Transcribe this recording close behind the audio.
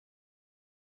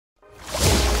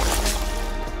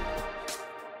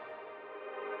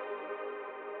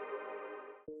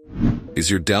Is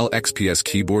your Dell XPS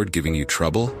keyboard giving you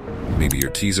trouble? Maybe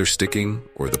your keys are sticking,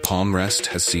 or the Palmrest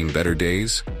has seen better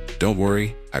days? Don't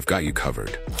worry, I've got you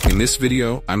covered. In this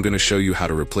video, I'm going to show you how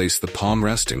to replace the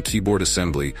Palmrest and keyboard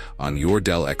assembly on your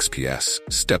Dell XPS,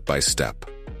 step by step.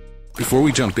 Before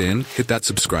we jump in, hit that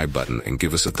subscribe button and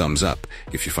give us a thumbs up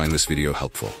if you find this video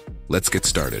helpful. Let's get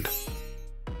started.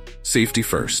 Safety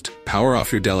first. Power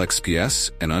off your Dell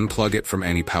XPS and unplug it from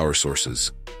any power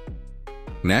sources.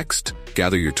 Next,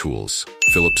 gather your tools.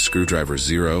 Phillips screwdriver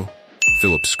 0,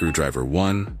 Phillips screwdriver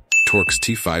 1, Torx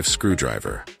T5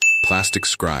 screwdriver, plastic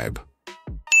scribe,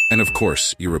 and of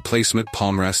course, your replacement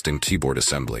Palmrest and keyboard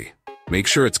assembly. Make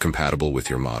sure it's compatible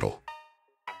with your model.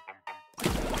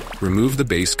 Remove the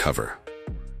base cover.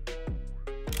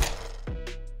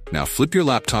 Now flip your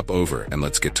laptop over and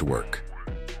let's get to work.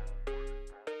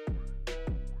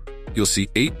 You'll see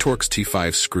 8 Torx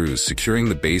T5 screws securing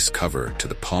the base cover to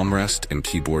the Palmrest and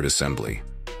keyboard assembly.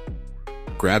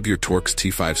 Grab your Torx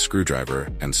T5 screwdriver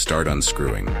and start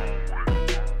unscrewing.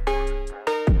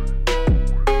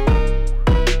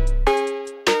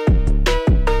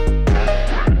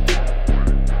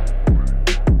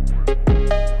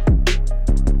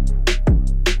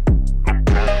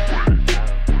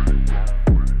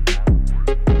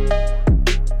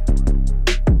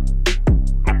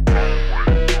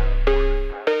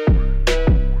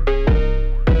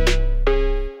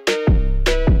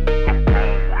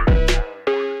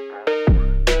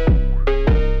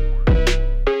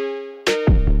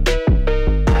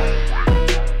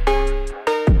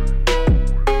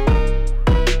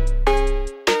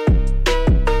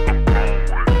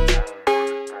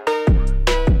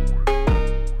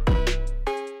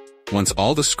 Once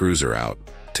all the screws are out,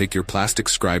 take your plastic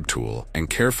scribe tool and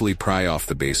carefully pry off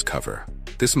the base cover.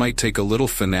 This might take a little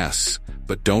finesse,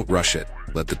 but don't rush it.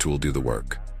 Let the tool do the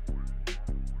work.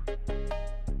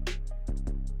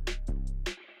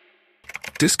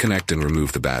 Disconnect and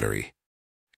remove the battery.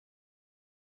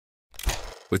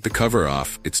 With the cover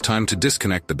off, it's time to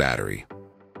disconnect the battery.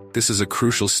 This is a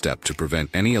crucial step to prevent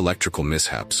any electrical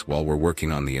mishaps while we're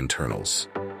working on the internals.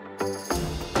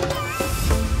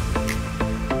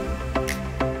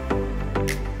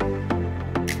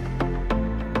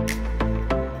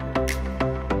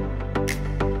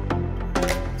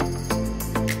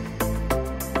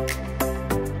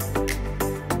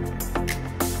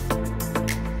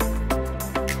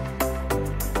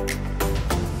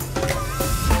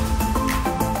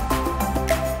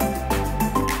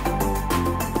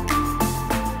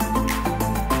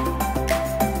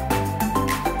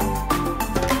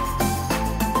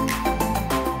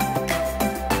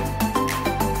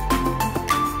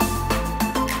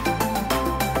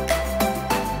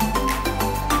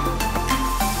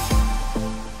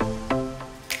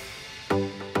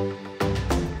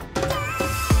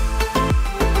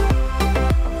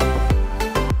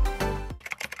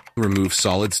 Remove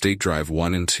solid-state drive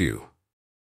 1 and 2.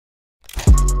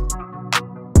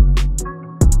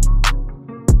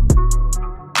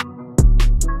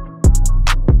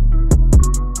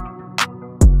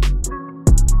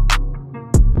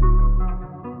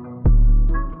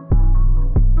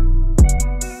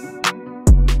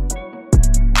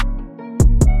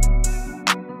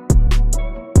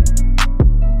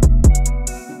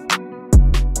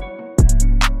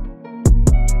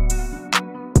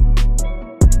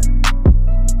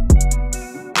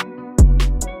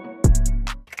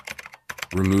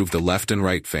 Remove the left and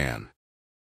right fan.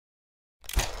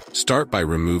 Start by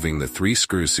removing the 3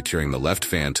 screws securing the left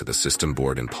fan to the system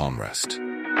board and Palmrest.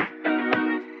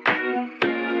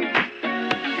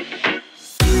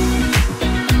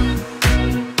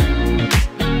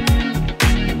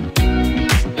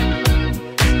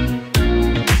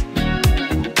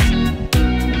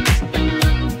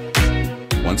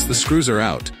 Once the screws are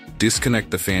out, disconnect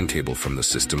the fan cable from the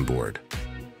system board.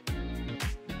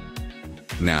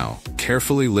 Now,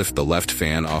 carefully lift the left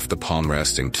fan off the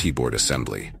Palmrest and keyboard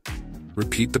assembly.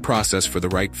 Repeat the process for the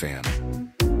right fan.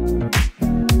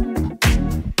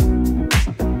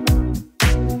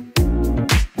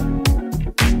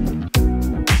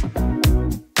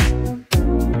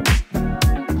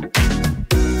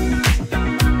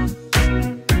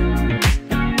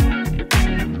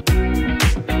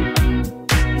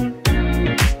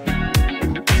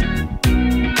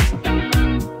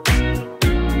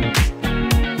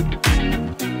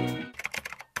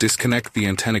 Disconnect the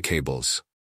antenna cables.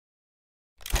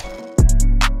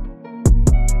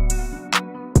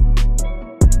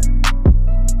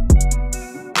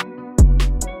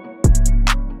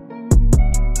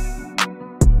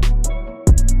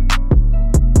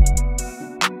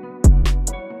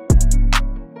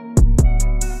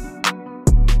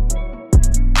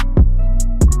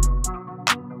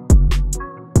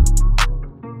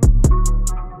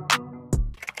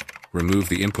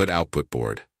 the input-output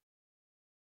board.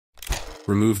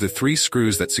 Remove the 3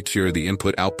 screws that secure the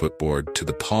input-output board to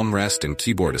the palmrest and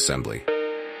keyboard assembly.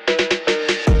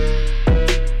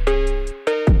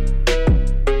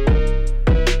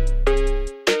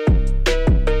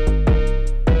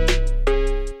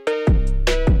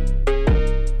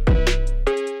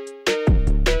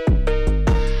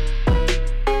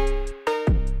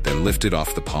 Then lift it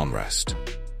off the palmrest.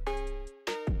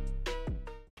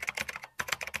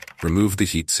 Remove the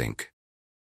heatsink.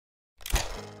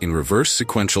 In reverse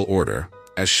sequential order,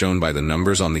 as shown by the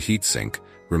numbers on the heatsink,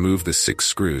 remove the 6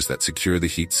 screws that secure the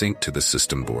heatsink to the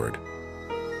system board.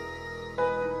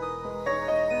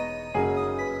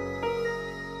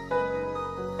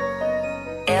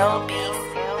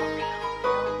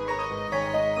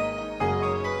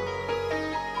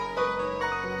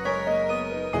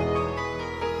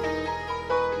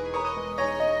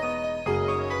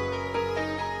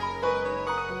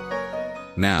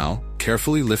 Now,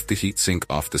 carefully lift the heatsink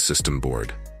off the system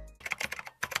board.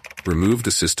 Remove the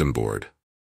system board.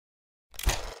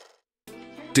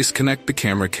 Disconnect the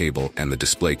camera cable and the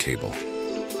display cable.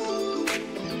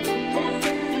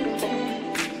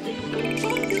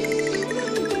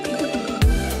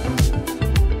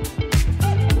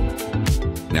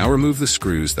 Now remove the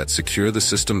screws that secure the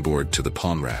system board to the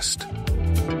palmrest.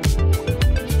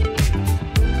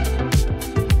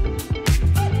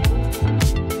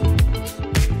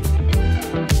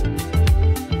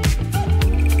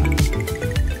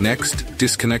 Next,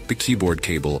 disconnect the keyboard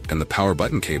cable and the power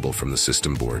button cable from the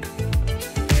system board.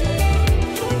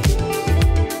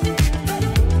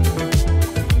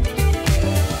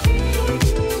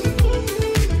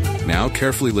 Now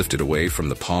carefully lift it away from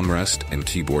the palmrest and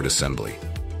keyboard assembly.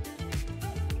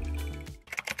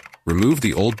 Remove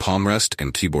the old palmrest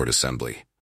and keyboard assembly.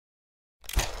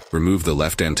 Remove the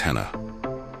left antenna.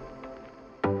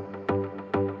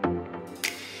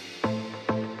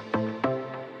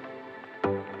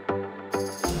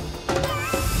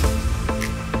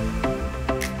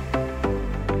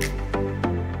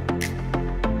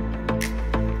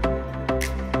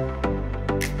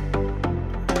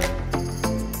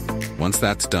 Once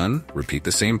that's done, repeat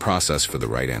the same process for the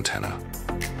right antenna.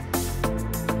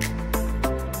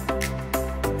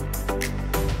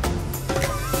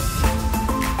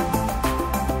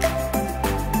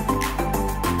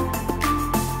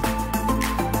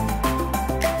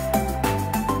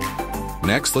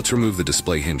 Next, let's remove the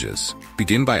display hinges.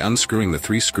 Begin by unscrewing the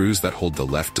 3 screws that hold the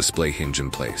left display hinge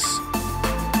in place.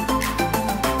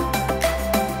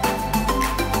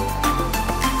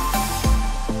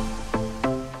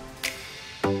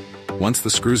 Once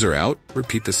the screws are out,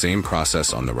 repeat the same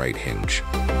process on the right hinge.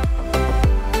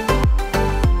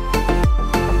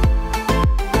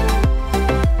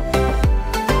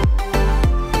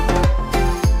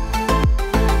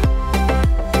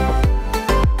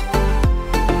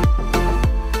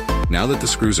 Now that the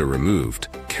screws are removed,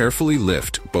 carefully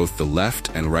lift both the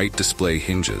left and right display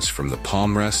hinges from the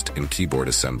palmrest and keyboard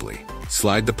assembly.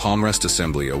 Slide the palmrest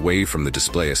assembly away from the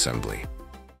display assembly.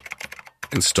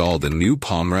 Install the new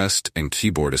palmrest and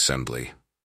keyboard assembly.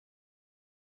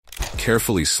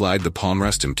 Carefully slide the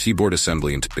palmrest and keyboard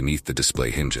assembly into beneath the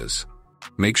display hinges.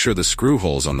 Make sure the screw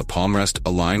holes on the palmrest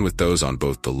align with those on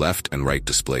both the left and right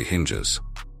display hinges.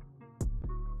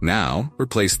 Now,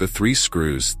 replace the 3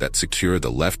 screws that secure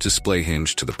the left display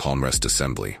hinge to the palmrest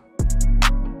assembly.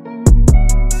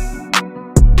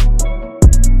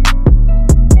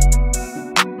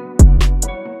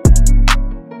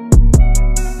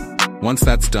 Once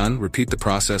that's done, repeat the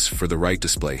process for the right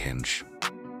display hinge.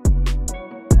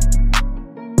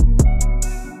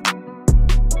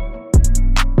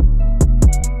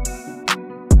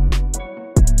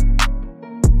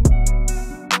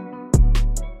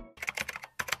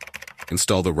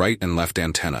 Install the right and left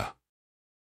antenna.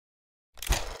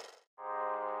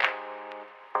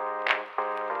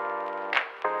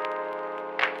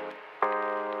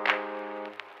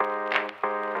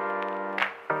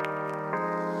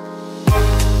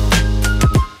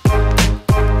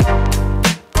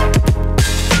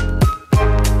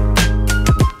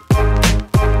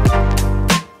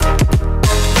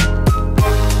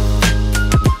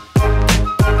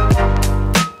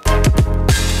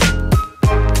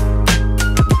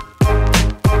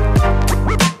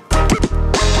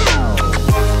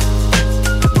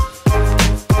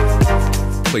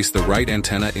 Place the right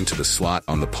antenna into the slot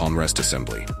on the palmrest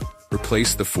assembly.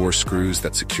 Replace the 4 screws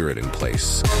that secure it in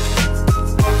place.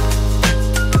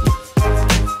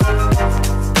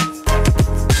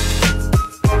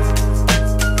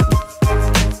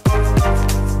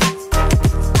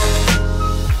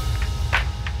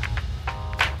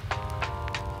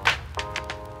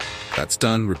 That's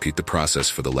done. Repeat the process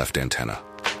for the left antenna.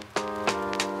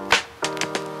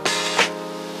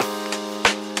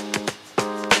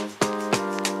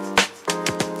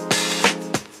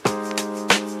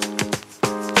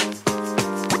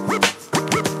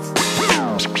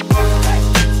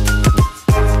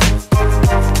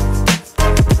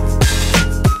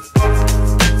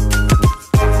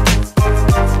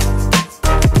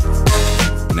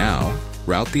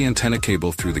 Route the antenna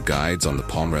cable through the guides on the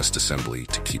Palmrest assembly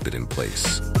to keep it in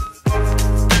place.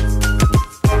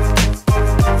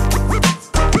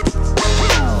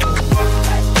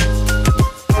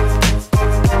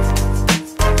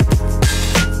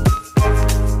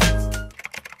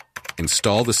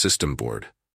 Install the system board.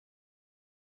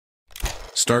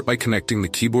 Start by connecting the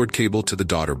keyboard cable to the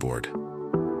daughter board.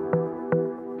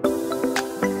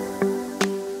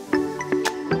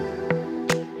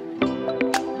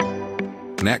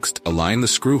 Next, align the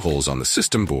screw holes on the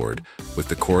system board with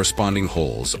the corresponding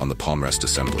holes on the Palmrest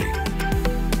assembly.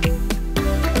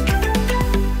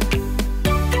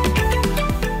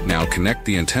 Now connect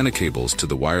the antenna cables to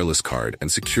the wireless card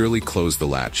and securely close the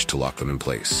latch to lock them in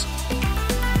place.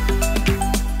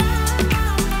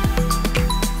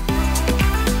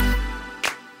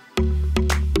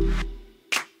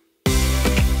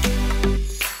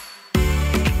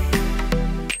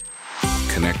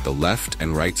 Connect the left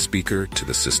and right speaker to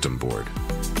the system board.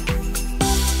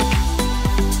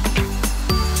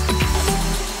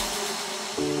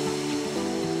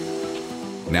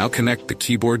 Now connect the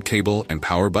keyboard cable and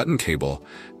power button cable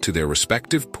to their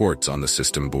respective ports on the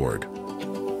system board.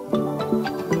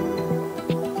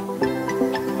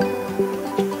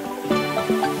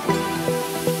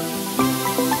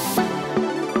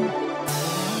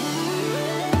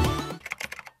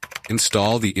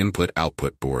 Install the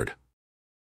input-output board.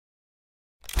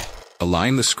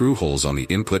 Align the screw holes on the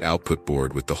input-output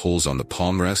board with the holes on the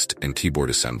Palmrest and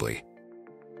keyboard assembly.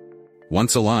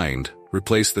 Once aligned,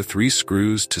 replace the 3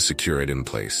 screws to secure it in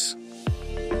place.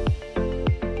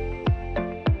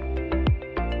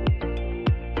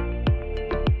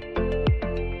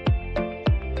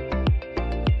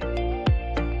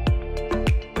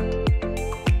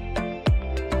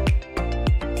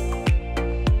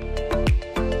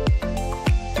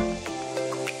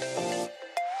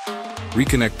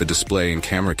 Reconnect the display and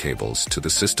camera cables to the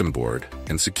system board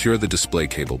and secure the display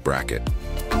cable bracket.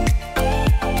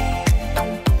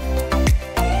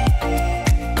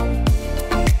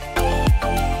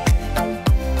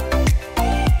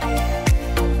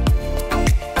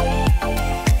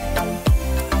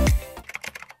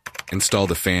 Install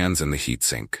the fans and the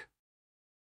heatsink.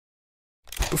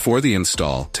 Before the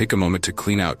install, take a moment to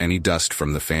clean out any dust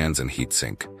from the fans and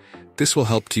heatsink. This will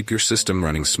help keep your system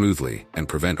running smoothly and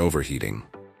prevent overheating.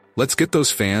 Let's get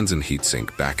those fans and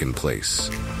heatsink back in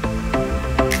place.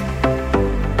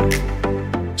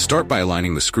 Start by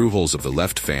aligning the screw holes of the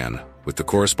left fan with the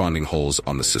corresponding holes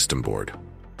on the system board.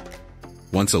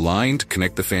 Once aligned,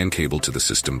 connect the fan cable to the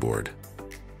system board.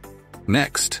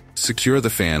 Next, secure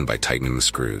the fan by tightening the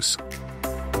screws.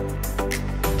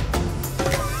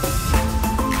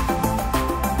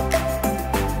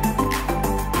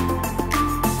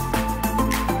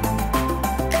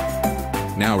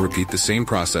 Now repeat the same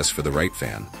process for the right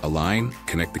fan. Align,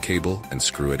 connect the cable, and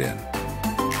screw it in.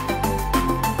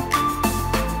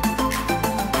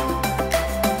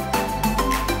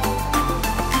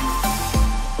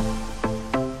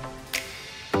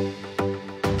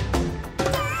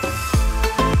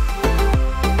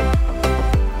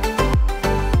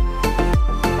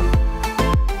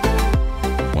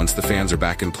 Once the fans are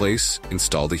back in place,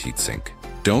 install the heatsink.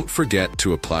 Don't forget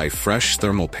to apply fresh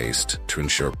thermal paste to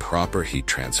ensure proper heat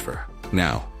transfer.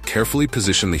 Now, carefully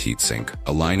position the heatsink,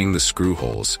 aligning the screw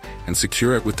holes, and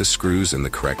secure it with the screws in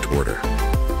the correct order.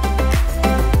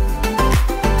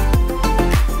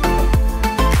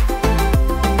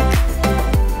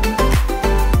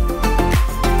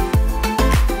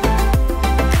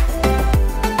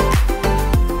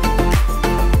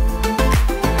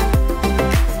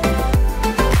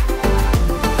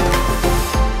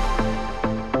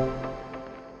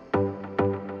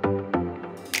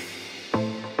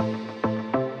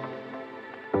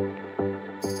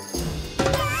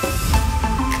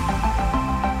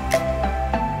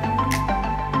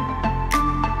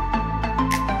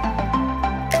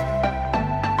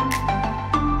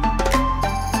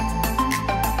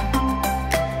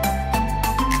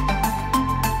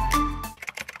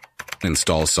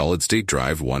 Install solid-state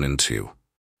drive 1 and 2.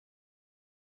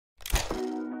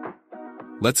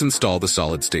 Let's install the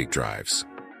solid-state drives.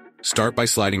 Start by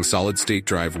sliding solid-state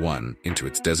drive 1 into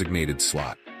its designated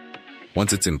slot.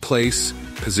 Once it's in place,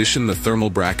 position the thermal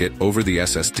bracket over the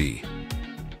SSD.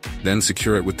 Then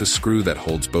secure it with the screw that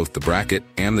holds both the bracket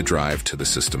and the drive to the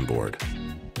system board.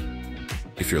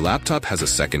 If your laptop has a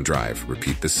second drive,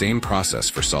 repeat the same process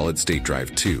for solid-state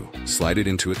drive 2. Slide it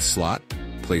into its slot,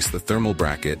 place the thermal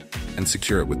bracket, and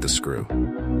secure it with the screw.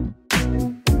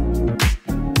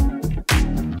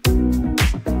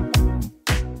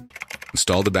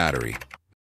 Install the battery.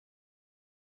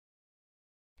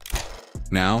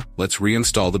 Now, let's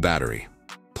reinstall the battery.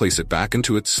 Place it back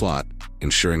into its slot,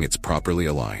 ensuring it's properly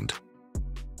aligned.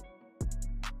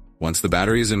 Once the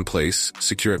battery is in place,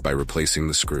 secure it by replacing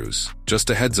the screws. Just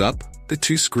a heads up, the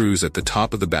 2 screws at the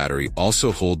top of the battery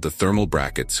also hold the thermal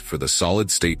brackets for the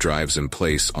solid-state drives in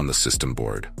place on the system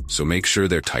board, so make sure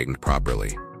they're tightened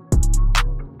properly.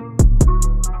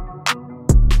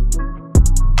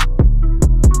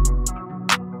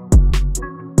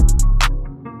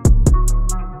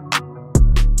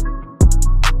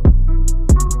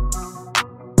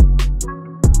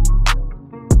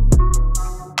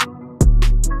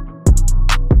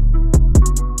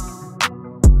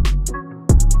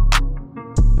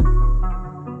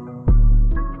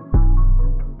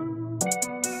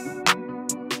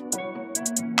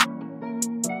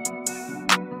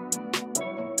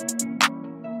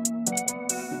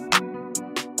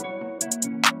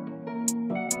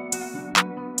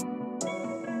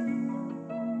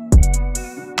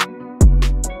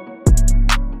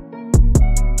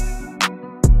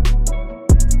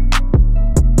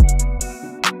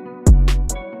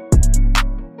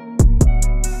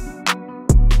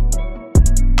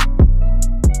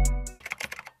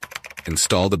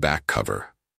 Install the back cover.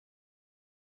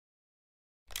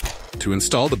 To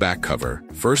install the back cover,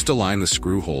 first align the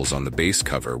screw holes on the base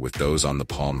cover with those on the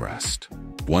Palmrest.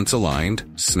 Once aligned,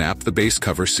 snap the base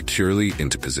cover securely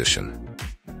into position.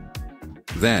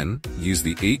 Then, use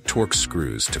the 8 Torx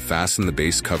screws to fasten the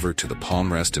base cover to the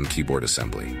Palmrest and keyboard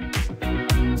assembly.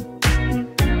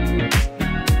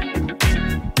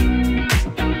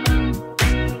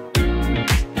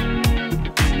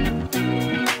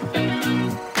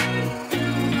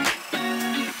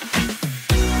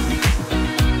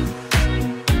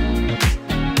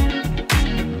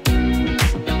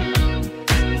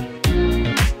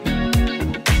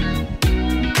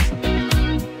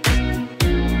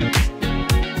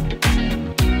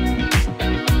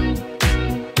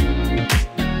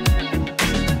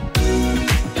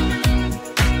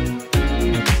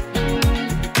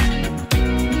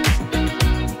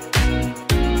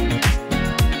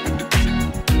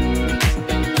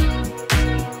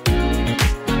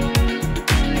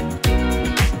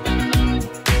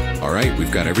 Alright,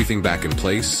 we've got everything back in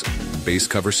place, base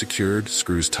cover secured,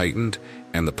 screws tightened,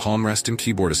 and the Palmrest and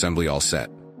keyboard assembly all set.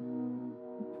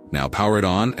 Now power it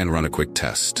on and run a quick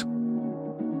test.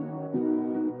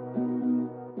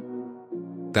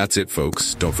 That's it,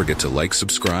 folks. Don't forget to like,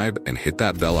 subscribe, and hit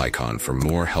that bell icon for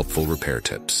more helpful repair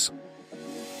tips.